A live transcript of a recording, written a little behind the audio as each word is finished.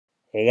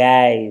Hey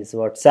guys,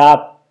 what's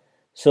up?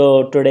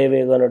 So today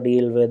we're gonna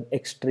deal with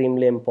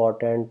extremely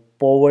important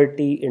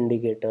poverty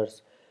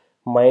indicators.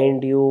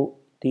 Mind you,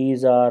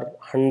 these are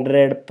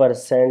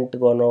 100%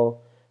 gonna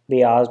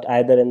be asked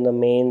either in the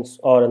mains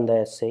or in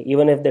the essay.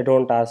 Even if they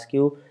don't ask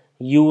you,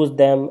 use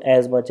them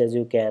as much as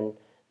you can.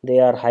 They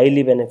are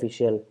highly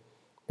beneficial.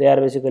 They are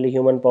basically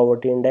human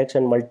poverty index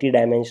and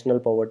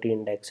multidimensional poverty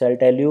index. So I'll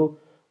tell you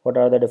what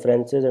are the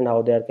differences and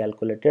how they are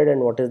calculated and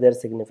what is their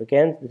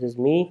significance. This is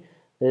me.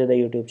 This is the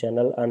YouTube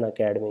channel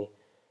Unacademy.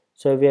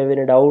 So if you have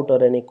any doubt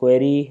or any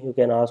query, you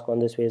can ask on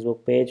this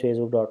Facebook page,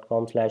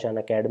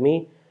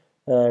 facebook.com/unacademy,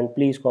 and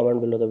please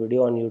comment below the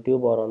video on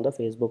YouTube or on the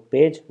Facebook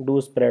page. Do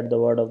spread the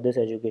word of this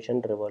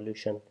education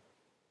revolution.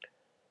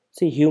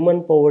 See,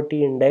 Human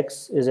Poverty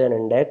Index is an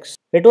index.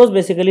 It was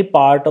basically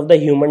part of the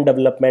Human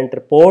Development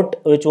Report,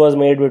 which was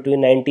made between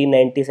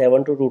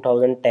 1997 to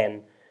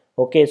 2010.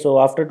 Okay,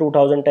 so after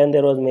 2010,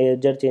 there was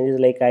major changes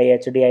like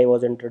IHDI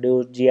was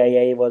introduced,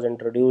 GII was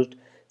introduced.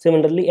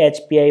 Similarly,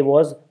 HPI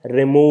was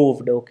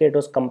removed. Okay, it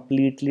was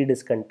completely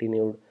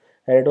discontinued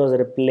and it was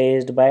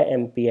replaced by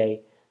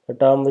MPI. The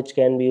term which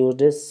can be used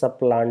is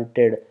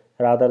supplanted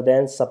rather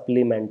than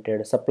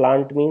supplemented.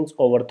 Supplant means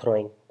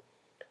overthrowing.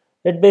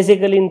 It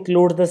basically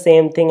includes the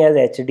same thing as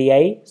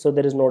HDI, so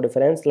there is no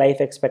difference. Life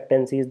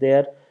expectancy is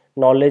there,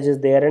 knowledge is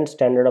there, and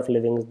standard of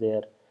living is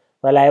there.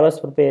 While I was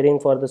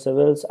preparing for the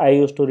civils, I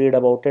used to read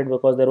about it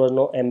because there was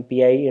no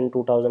MPI in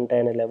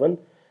 2010-11,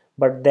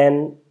 but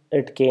then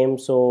it came,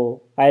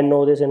 so I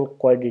know this in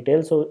quite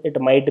detail. So it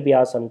might be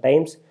asked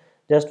sometimes.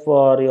 Just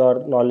for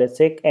your knowledge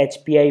sake,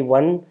 HPI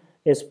 1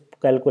 is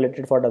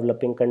calculated for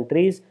developing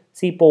countries.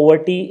 See,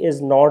 poverty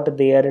is not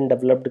there in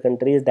developed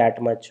countries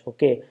that much.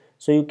 Okay,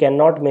 so you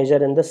cannot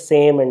measure in the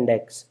same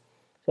index.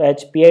 So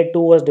HPI 2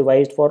 was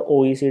devised for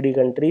OECD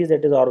countries,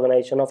 that is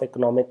Organization of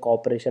Economic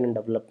Cooperation and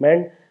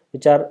Development,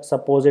 which are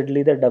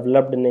supposedly the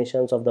developed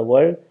nations of the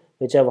world,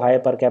 which have high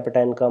per capita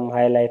income,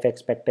 high life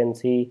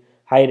expectancy,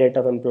 high rate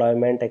of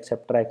employment,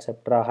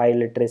 etc., high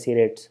literacy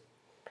rates.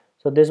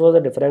 So this was the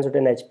difference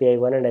between HPI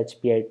 1 and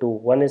HPI 2.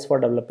 One is for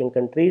developing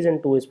countries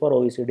and 2 is for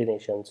OECD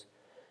nations.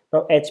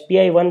 Now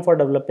HPI 1 for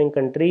developing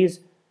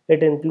countries,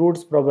 it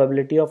includes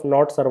probability of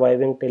not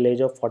surviving till age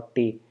of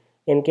 40.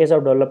 In case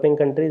of developing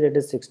countries, it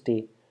is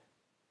 60.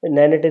 And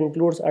then it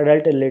includes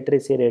adult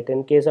illiteracy rate.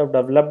 In case of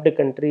developed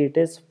country, it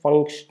is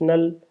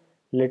functional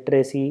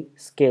literacy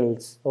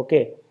skills.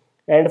 Okay.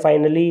 And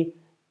finally,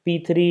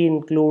 P3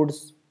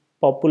 includes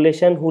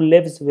population who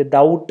lives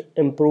without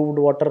improved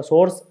water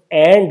source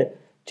and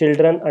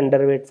children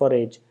underweight for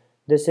age.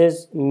 This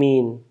is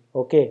mean.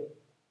 Okay.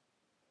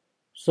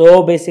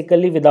 So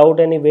basically without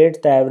any weights,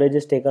 the average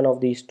is taken of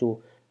these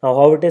two. Now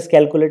how it is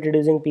calculated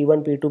using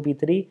P1, P2,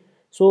 P3.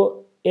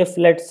 So if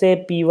let's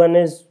say P1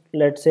 is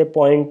let's say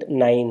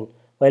 0.9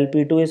 while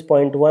P2 is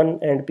 0.1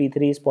 and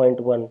P3 is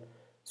 0.1.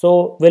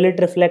 So will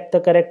it reflect the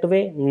correct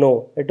way?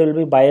 No, it will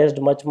be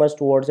biased much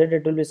towards it.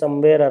 It will be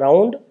somewhere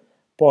around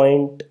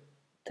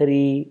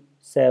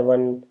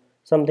 0.37,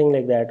 something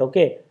like that.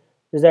 Okay,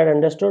 is that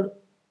understood?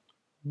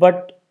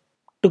 But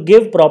to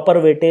give proper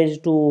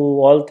weightage to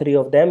all three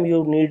of them,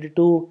 you need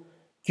to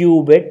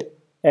cube it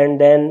and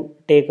then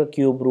take a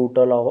cube root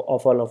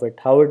of all of it.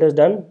 How it is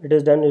done? It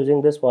is done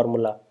using this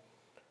formula.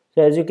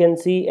 So as you can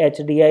see,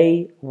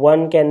 HDI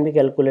 1 can be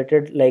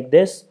calculated like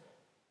this.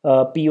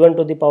 P1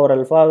 to the power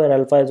alpha, where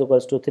alpha is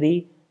equals to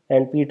 3,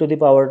 and P to the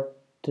power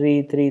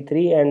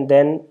 3, and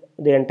then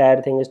the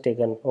entire thing is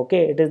taken.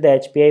 Okay, it is the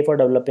HPI for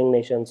developing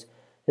nations.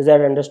 Is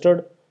that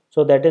understood?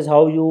 So that is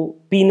how you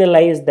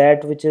penalize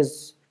that which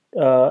is,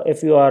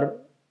 if you are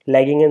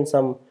lagging in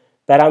some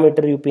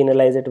parameter, you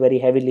penalize it very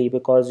heavily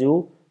because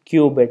you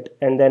cube it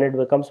and then it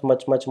becomes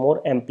much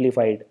more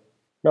amplified.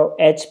 Now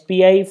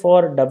HPI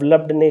for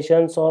developed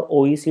nations or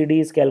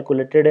OECD is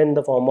calculated in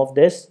the form of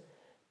this.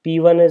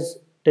 P1 is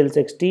till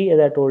 60 as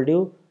I told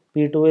you.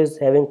 P2 is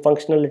having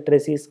functional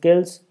literacy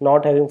skills,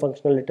 not having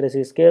functional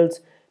literacy skills.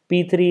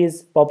 P3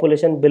 is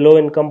population below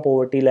income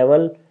poverty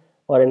level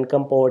or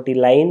income poverty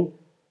line,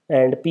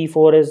 and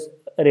P4 is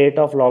rate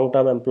of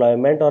long-term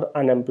employment or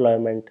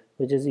unemployment,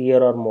 which is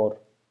year or more.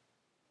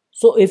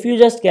 So if you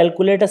just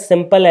calculate a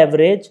simple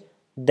average,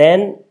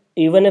 then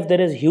even if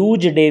there is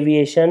huge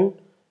deviation,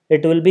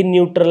 it will be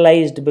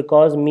neutralized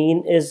because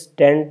mean is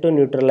tend to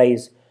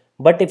neutralize.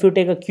 But if you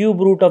take a cube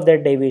root of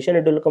that deviation,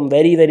 it will become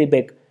very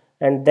big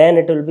and then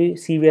it will be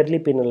severely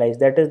penalized.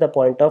 That is the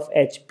point of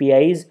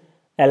HPI's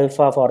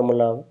alpha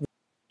formula,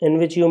 in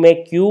which you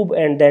make cube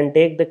and then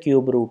take the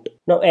cube root.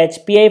 Now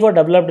HPI for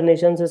developed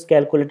nations is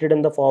calculated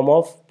in the form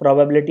of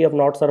probability of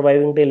not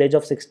surviving till age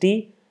of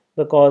 60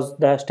 because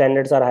the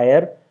standards are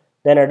higher,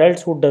 then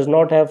adults who does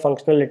not have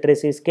functional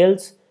literacy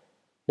skills,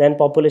 then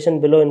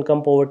population below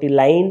income poverty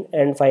line,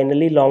 and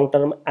finally long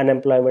term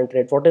unemployment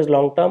rate. What is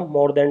long term?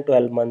 More than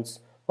 12 months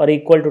or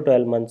equal to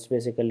 12 months,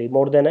 basically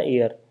more than a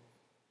year.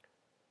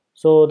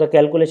 So the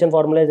calculation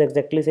formula is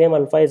exactly same.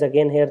 Alpha is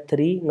again here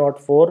 3, not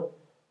 4.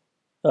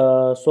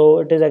 So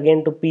it is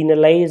again to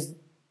penalize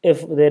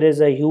if there is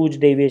a huge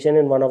deviation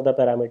in one of the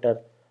parameter.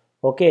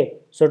 Okay,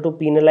 so to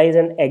penalize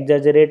and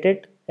exaggerate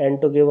it,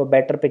 and to give a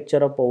better picture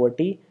of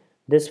poverty,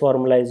 this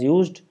formula is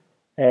used,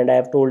 and I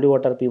have told you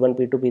what are P1,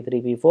 P2,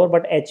 P3, P4,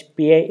 but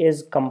HPI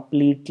is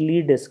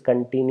completely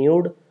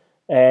discontinued,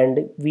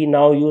 and we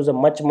now use a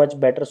much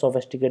better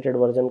sophisticated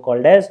version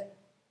called as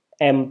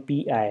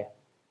MPI.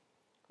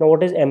 Now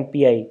what is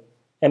MPI?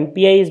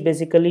 MPI is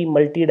basically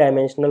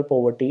multi-dimensional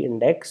poverty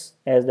index,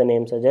 as the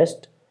name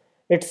suggests.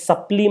 It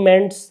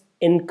supplements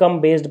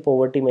income based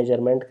poverty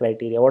measurement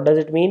criteria. What does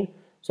it mean?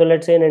 So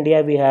let's say in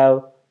India we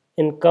have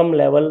income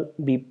level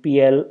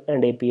BPL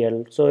and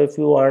APL. So if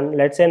you earn,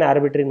 let's say an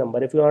arbitrary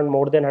number, if you earn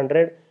more than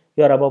 100,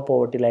 you are above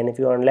poverty line. If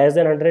you earn less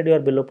than 100, you are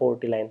below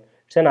poverty line.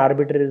 It's an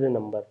arbitrary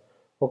number.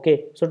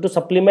 Okay, so to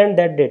supplement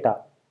that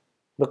data,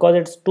 because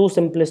it's too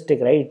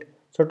simplistic, right?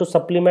 So to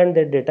supplement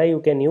that data, you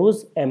can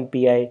use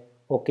MPI.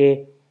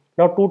 Okay,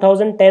 now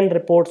 2010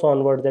 reports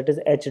onwards, that is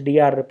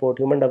HDR report,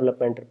 Human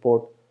Development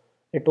Report,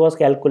 it was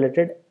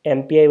calculated,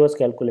 MPI was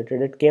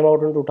calculated. It came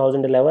out in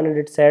 2011, and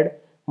it said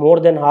more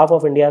than half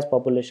of India's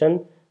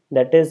population,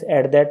 that is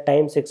at that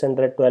time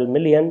 612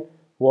 million,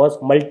 was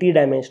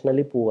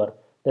multidimensionally poor.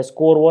 The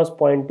score was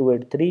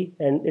 0.283,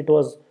 and it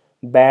was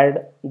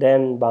bad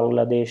than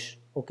Bangladesh.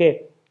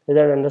 Okay, is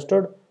that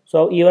understood?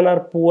 So even our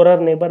poorer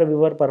neighbor, we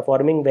were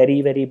performing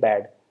very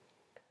bad.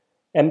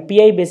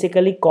 MPI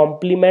basically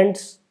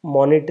complements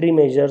monetary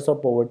measures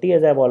of poverty,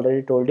 as I have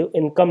already told you,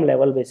 income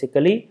level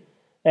basically,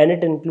 and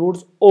it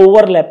includes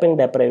overlapping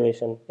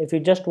deprivation. If you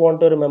just want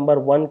to remember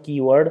one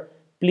keyword,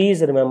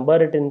 please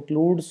remember it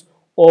includes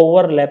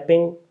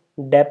overlapping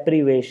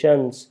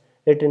deprivations.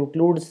 It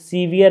includes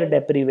severe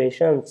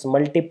deprivations,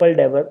 multiple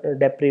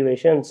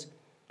deprivations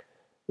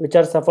which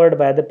are suffered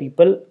by the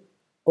people.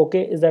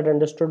 Okay, is that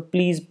understood?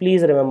 Please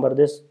remember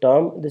this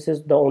term. This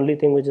is the only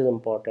thing which is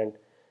important.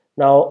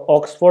 Now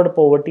Oxford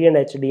Poverty and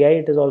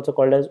HDI, it is also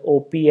called as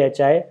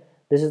OPHI.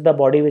 This is the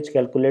body which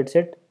calculates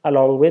it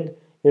along with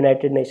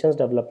United Nations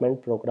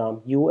Development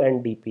Program,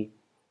 UNDP.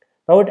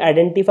 Now it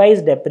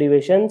identifies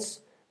deprivations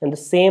in the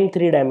same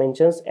three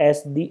dimensions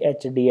as the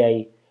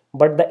HDI,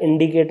 but the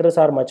indicators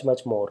are much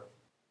more.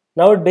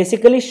 Now it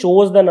basically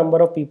shows the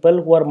number of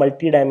people who are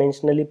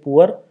multidimensionally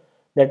poor,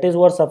 that is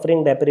who are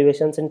suffering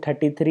deprivations in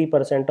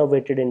 33% of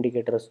weighted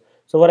indicators.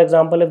 So for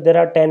example, if there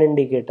are 10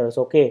 indicators,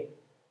 okay,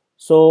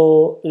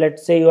 so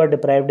let's say you are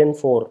deprived in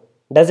 4.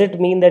 Does it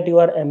mean that you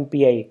are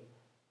MPI?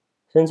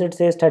 Since it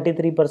says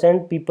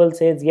 33%, people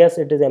says yes,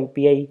 it is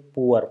MPI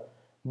poor,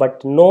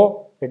 but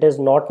no, it is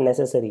not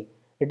necessary.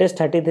 It is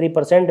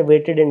 33%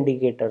 weighted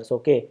indicators.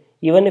 Okay,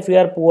 even if you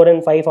are poor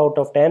in 5 out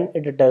of 10,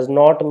 it does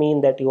not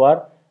mean that you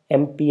are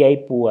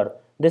MPI poor.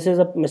 This is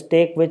a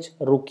mistake which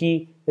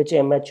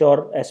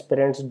amateur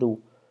aspirants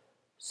do.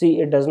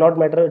 See, it does not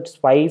matter it's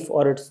 5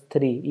 or it's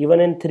 3. Even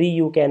in 3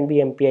 you can be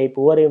MPI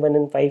poor, even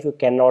in 5 you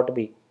cannot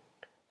be.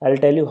 I'll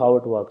tell you how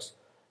it works.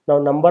 Now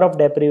number of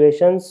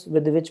deprivations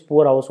with which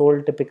poor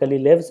household typically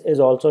lives is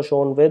also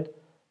shown with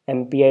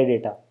MPI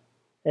data,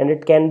 and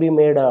it can be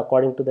made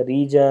according to the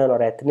region or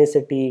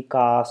ethnicity,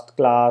 caste,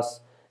 class,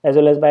 as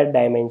well as by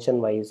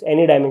dimension wise.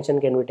 Any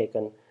dimension can be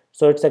taken.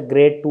 So it's a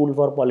great tool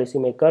for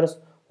policymakers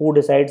who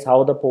decides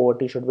how the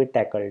poverty should be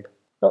tackled.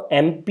 Now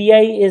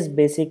MPI is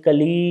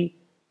basically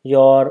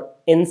your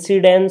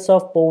incidence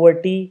of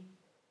poverty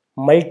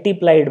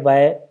multiplied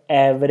by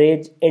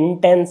average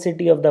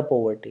intensity of the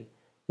poverty.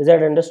 Is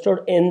that understood?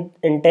 In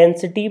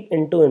intensity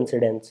into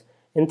incidence.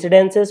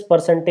 Incidence is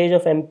percentage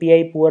of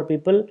MPI poor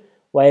people,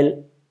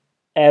 while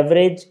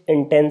average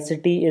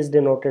intensity is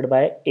denoted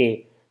by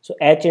A. So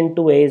H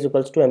into A is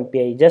equals to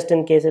MPI, just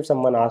in case if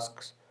someone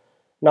asks.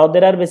 Now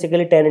there are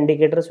basically 10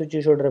 indicators which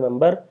you should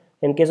remember.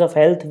 In case of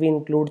health, we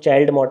include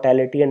child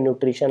mortality and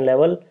nutrition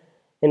level.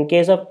 In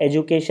case of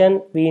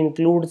education, we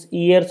include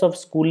years of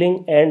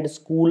schooling and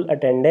school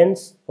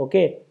attendance.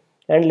 Okay,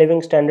 and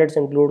living standards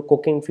include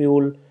cooking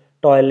fuel,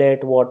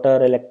 toilet,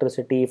 water,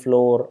 electricity,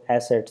 floor,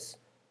 assets.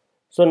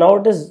 So now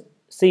it is,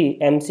 see,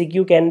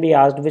 MCQ can be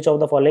asked which of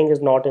the following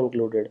is not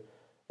included.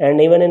 And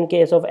even in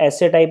case of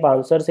essay type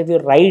answers, if you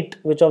write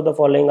which of the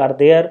following are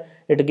there,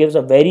 it gives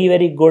a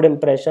very good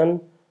impression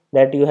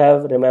that you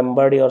have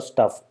remembered your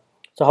stuff.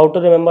 So how to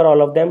remember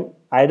all of them?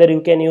 Either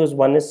you can use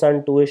 1 is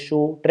sun, 2 is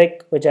shoe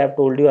trick, which I have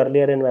told you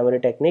earlier in memory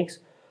techniques,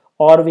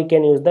 or we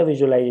can use the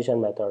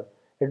visualization method.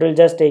 It will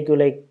just take you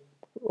like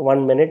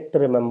 1 minute to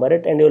remember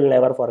it, and you will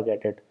never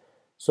forget it.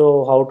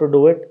 So how to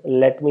do it?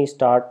 Let me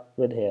start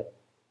with here.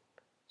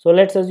 So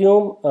let's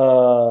assume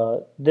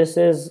this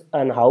is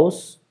an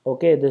house.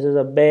 Okay, this is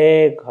a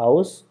big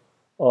house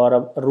or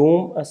a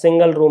room, a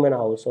single room in a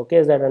house. Okay,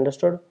 is that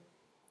understood?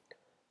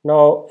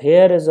 Now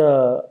here is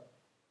a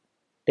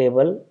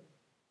table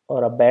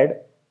or a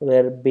bed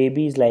where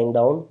baby is lying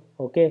down.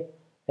 Okay,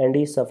 and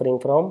he's suffering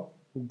from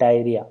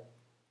diarrhea.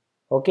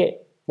 Okay,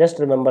 just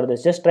remember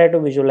this, just try to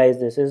visualize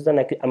this. This is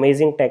an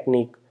amazing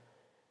technique.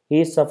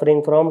 He is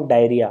suffering from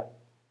diarrhea,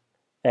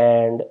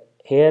 and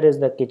here is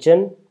the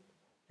kitchen,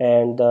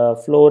 and the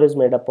floor is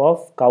made up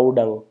of cow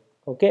dung.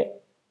 Okay,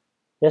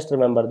 just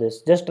remember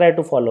this, just try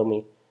to follow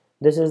me.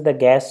 This is the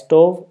gas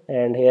stove,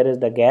 and here is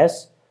the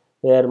gas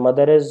where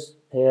mother is,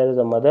 here is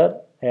the mother,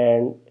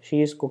 and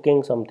she is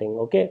cooking something.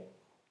 Okay,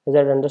 is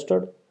that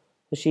understood?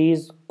 She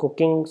is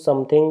cooking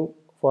something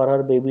for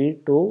her baby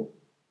to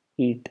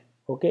eat.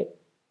 Okay,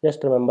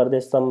 just remember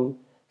this,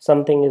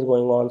 something is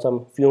going on,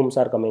 some fumes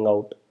are coming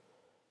out.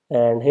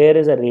 And here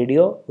is a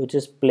radio which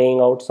is playing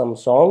out some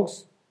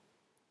songs,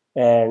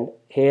 and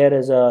here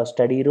is a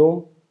study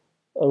room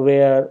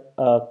where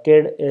a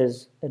kid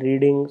is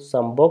reading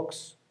some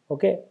books.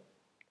 Okay,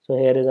 so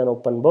here is an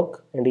open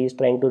book and he is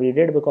trying to read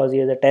it because he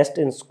has a test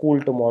in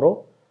school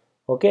tomorrow.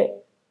 Okay,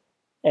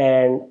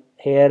 and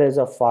here is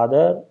a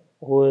father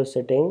who is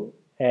sitting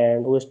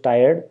and who is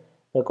tired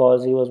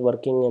because he was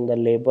working in the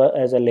labor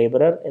as a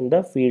laborer in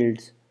the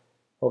fields.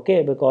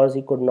 Okay, because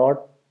he could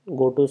not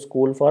go to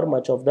school for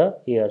much of the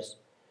years.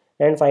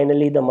 And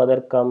finally the mother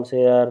comes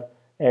here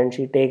and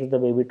she takes the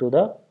baby to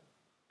the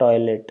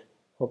toilet.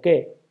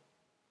 Okay,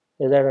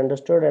 is that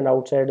understood? And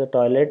outside the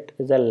toilet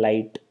is a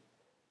light,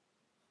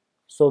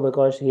 so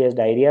because he has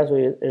diarrhea, so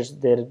it's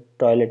their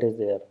toilet is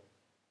there.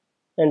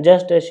 And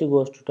just as she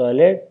goes to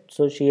toilet,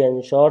 so she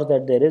ensures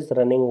that there is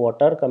running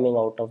water coming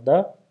out of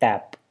the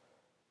tap.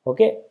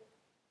 Okay,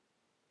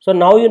 so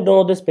now you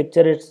know this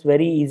picture, it's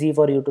very easy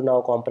for you to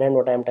now comprehend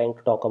what I am trying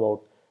to talk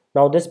about.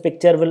 Now this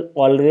picture will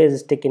always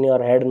stick in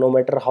your head no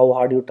matter how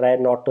hard you try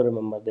not to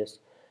remember this.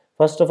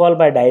 First of all,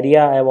 by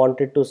diarrhea I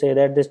wanted to say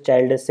that this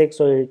child is sick,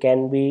 so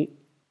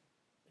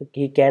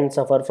he can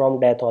suffer from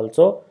death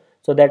also,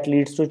 so that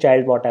leads to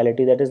child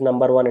mortality. That is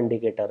number one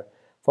indicator.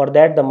 For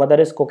that the mother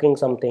is cooking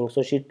something,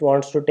 so she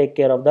wants to take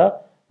care of the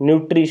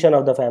nutrition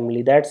of the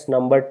family. That's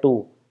number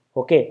two.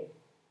 Okay,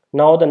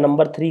 now the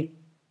number three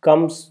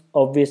comes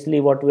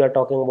obviously what we are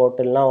talking about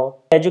till now,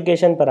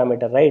 education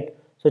parameter, right?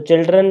 So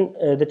children,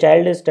 the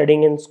child is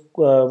studying in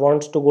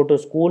wants to go to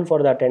school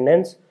for the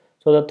attendance,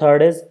 so the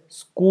third is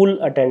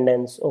school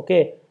attendance.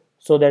 Okay,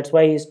 so that's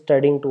why he's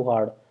studying too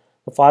hard.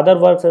 The father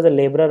works as a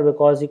laborer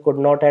because he could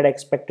not had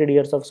expected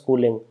years of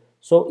schooling,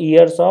 so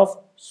years of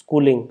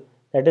schooling,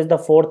 that is the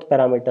fourth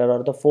parameter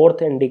or the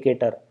fourth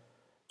indicator.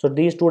 So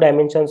these two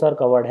dimensions are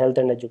covered, health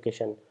and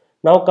education.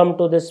 Now come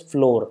to this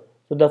floor.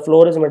 So the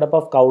floor is made up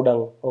of cow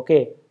dung.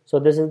 Okay, so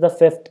this is the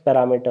fifth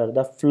parameter,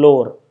 the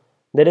floor.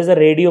 There is a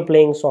radio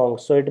playing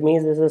songs, so it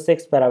means this is the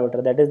sixth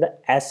parameter, that is the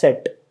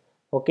asset.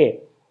 Okay,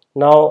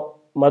 now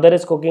mother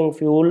is cooking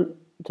fuel,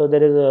 so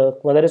there is a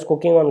mother is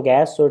cooking on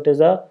gas, so it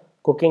is a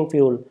cooking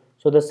fuel.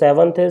 So the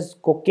seventh is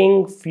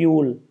cooking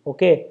fuel.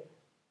 Okay,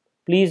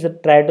 please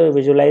try to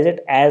visualize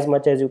it as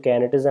much as you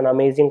can, it is an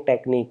amazing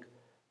technique.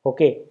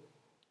 Okay,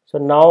 so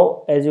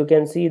now as you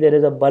can see there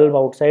is a bulb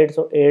outside,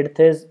 so eighth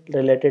is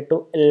related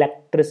to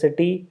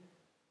electricity.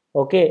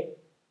 Okay,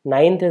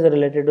 ninth is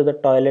related to the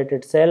toilet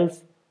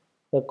itself,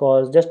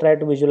 because just try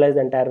to visualize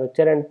the entire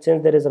picture, and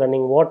since there is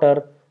running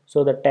water,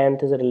 so the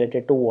 10th is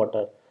related to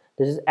water.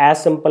 This is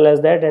as simple as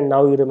that, and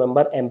now you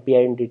remember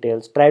MPI in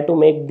details. Try to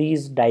make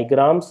these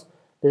diagrams.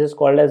 This is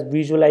called as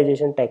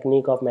visualization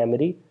technique of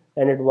memory,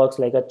 and it works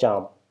like a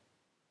charm.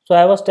 So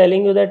I was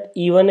telling you that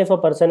even if a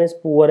person is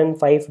poor in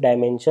 5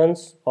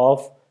 dimensions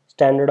of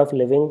standard of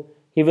living,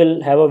 he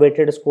will have a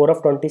weighted score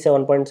of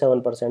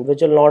 27.7%,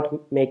 which will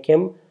not make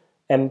him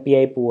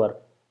MPI poor.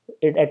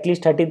 It at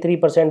least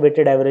 33%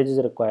 weighted average is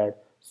required.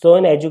 So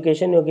in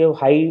education you give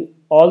high,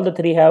 all the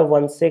three have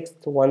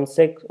 1/6,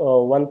 1/6,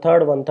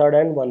 1/3, 1/3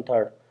 and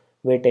 1/3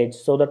 weightage.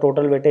 So the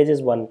total weightage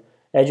is 1.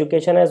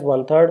 Education has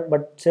 1/3,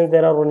 but since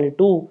there are only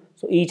 2,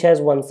 so each has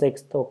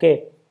 1/6.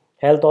 Okay,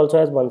 health also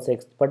has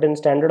 1/6, but in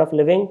standard of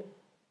living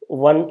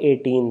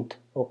 1/18th.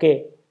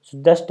 Okay, so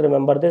just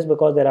remember this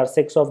because there are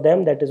 6 of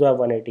them, that is why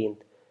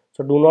 1/18th.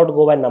 So do not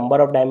go by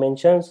number of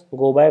dimensions,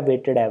 go by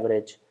weighted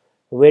average.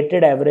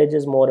 Weighted average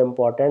is more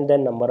important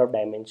than number of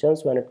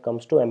dimensions when it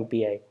comes to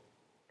MPI.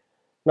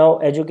 Now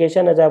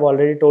education, as I have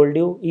already told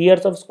you,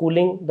 years of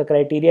schooling, the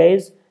criteria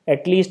is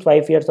at least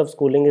 5 years of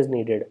schooling is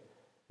needed.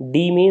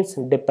 D means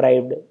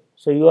deprived,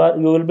 so you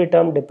will be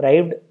termed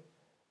deprived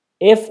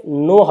if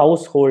no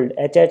household.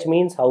 HH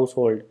means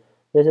household.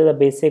 This is a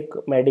basic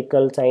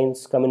medical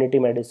science community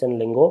medicine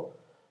lingo.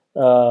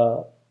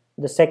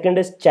 The second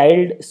is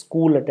child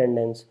school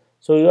attendance.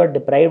 So you are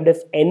deprived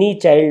if any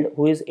child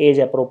who is age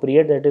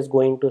appropriate, that is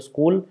going to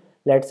school,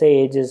 let's say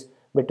age is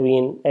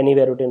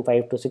anywhere between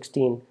 5 to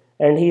 16,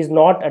 and he is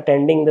not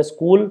attending the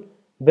school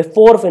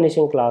before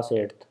finishing class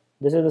 8th.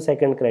 This is the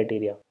second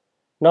criteria.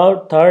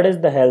 Now third is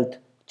the health.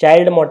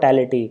 Child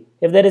mortality.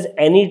 If there is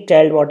any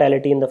child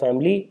mortality in the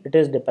family, it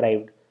is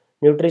deprived.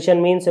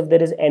 Nutrition means if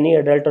there is any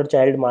adult or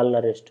child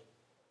malnourished.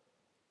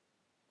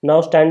 Now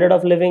standard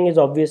of living is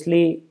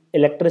obviously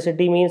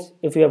electricity, means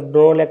if you have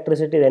no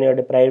electricity then you are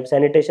deprived.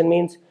 Sanitation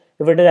means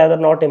if it is either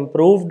not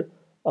improved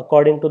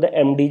according to the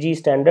MDG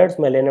standards,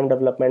 Millennium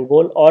Development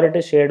Goal, or it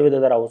is shared with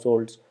other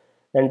households.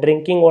 Then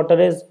drinking water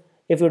is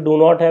if you do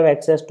not have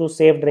access to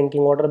safe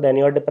drinking water, then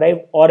you are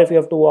deprived, or if you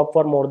have to walk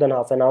for more than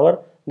half an hour,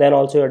 then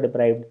also you are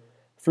deprived.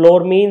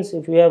 Floor means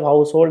if you have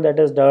household that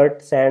is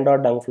dirt, sand or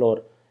dung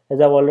floor. As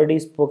I've already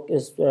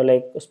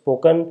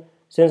spoken,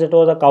 since it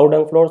was a cow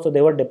dung floor, so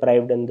they were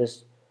deprived in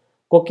this.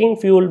 Cooking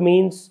fuel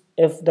means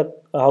if the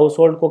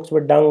household cooks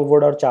with dung,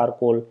 wood or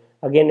charcoal.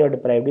 again you're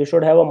deprived. You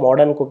should have a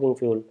modern cooking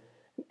fuel.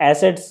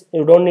 Assets,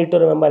 you don't need to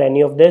remember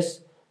any of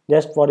this,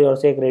 just for your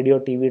sake, radio,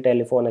 TV,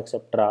 telephone,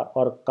 etc.,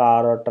 or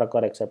car or truck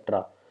or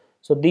etc.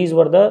 So these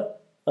were the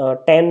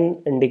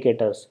 10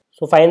 indicators.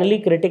 So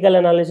finally, critical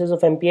analysis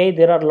of MPI,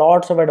 there are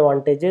lots of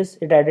advantages.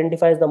 It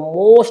identifies the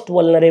most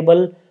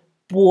vulnerable,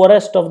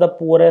 poorest of the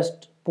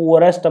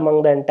poorest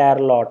among the entire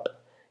lot.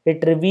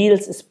 It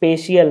reveals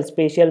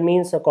spatial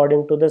means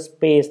according to the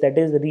space, that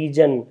is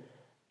region.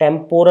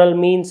 Temporal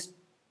means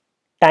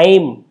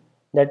time,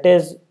 that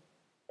is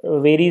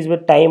varies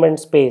with time and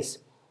space.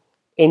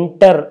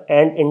 Inter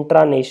and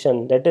intra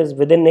nation, that is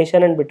within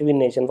nation and between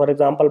nation, for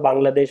example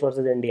Bangladesh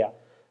versus India,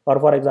 or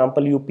for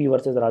example UP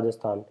versus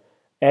Rajasthan.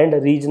 And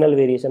regional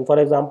variation, for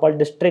example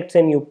districts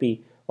in UP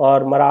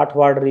or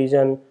Marathwada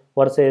region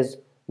versus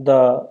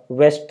the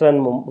western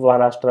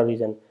Maharashtra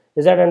region.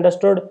 Is that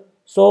understood?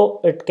 So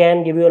it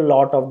can give you a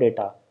lot of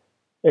data.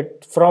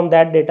 From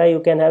that data you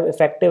can have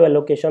effective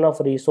allocation of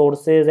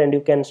resources, and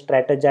you can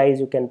strategize,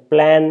 you can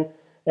plan,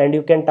 and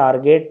you can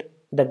target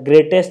the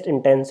greatest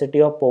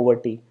intensity of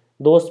poverty.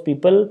 Those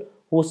people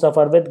who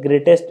suffer with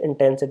greatest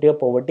intensity of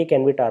poverty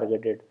can be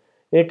targeted.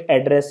 It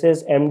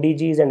addresses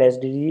MDGs and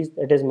SDGs,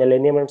 that is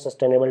Millennium and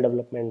Sustainable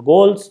Development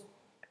Goals.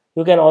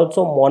 You can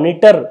also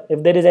monitor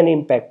if there is any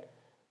impact.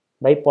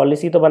 By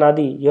policy to bana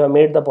di, you have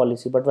made the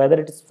policy, but whether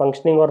it is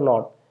functioning or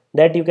not,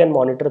 that you can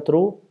monitor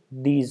through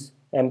these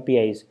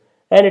MPIs,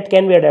 and it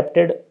can be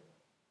adapted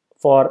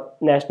for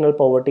national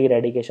poverty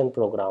eradication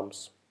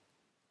programs.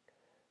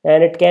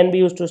 And it can be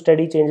used to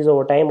study changes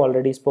over time,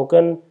 already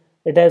spoken.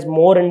 It has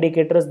more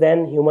indicators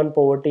than Human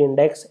Poverty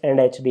Index and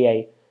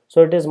HDI,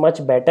 so it is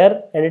much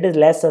better and it is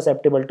less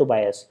susceptible to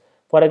bias.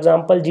 For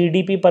example,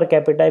 GDP per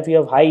capita, if you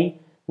have high,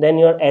 then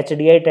your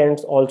HDI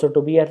tends also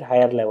to be at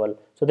higher level,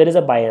 so there is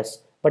a bias.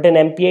 But in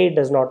MPI it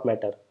does not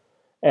matter,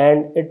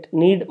 and it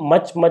need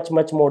much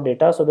more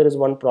data, so there is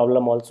one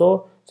problem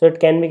also. So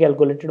it can be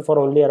calculated for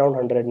only around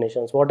 100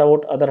 nations. What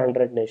about other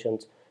 100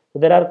 nations? So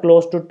there are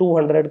close to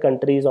 200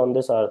 countries on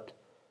this earth,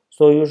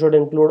 so you should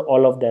include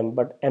all of them,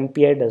 but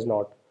MPI does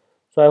not.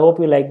 So I hope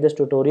you like this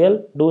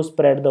tutorial. Do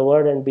spread the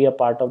word and be a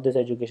part of this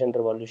education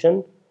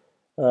revolution.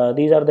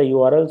 These are the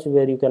URLs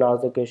where you can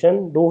ask the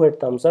question. Do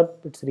hit thumbs up,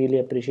 it's really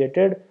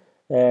appreciated.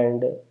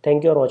 And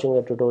thank you for watching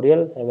the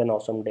tutorial. Have an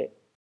awesome day.